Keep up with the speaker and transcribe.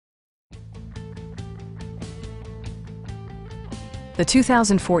the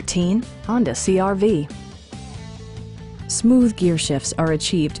 2014 Honda CR-V. Smooth gear shifts are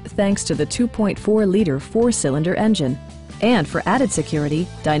achieved thanks to the 2.4-liter four-cylinder engine. And for added security,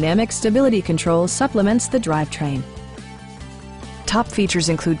 dynamic stability control supplements the drivetrain. Top features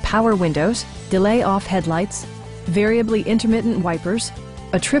include power windows, delay-off headlights, variably intermittent wipers,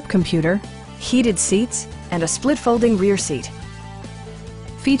 a trip computer, heated seats, and a split-folding rear seat.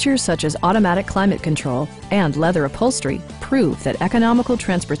 Features such as automatic climate control and leather upholstery prove that economical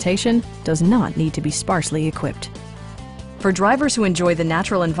transportation does not need to be sparsely equipped. For drivers who enjoy the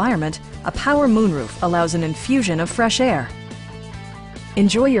natural environment, a power moonroof allows an infusion of fresh air.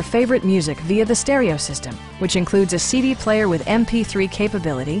 Enjoy your favorite music via the stereo system, which includes a CD player with MP3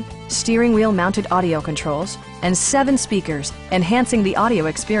 capability, steering wheel mounted audio controls, and 7 speakers, enhancing the audio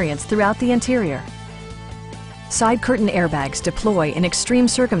experience throughout the interior. Side curtain airbags deploy in extreme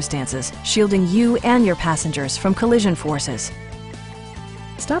circumstances, shielding you and your passengers from collision forces.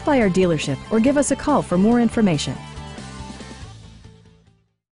 Stop by our dealership or give us a call for more information.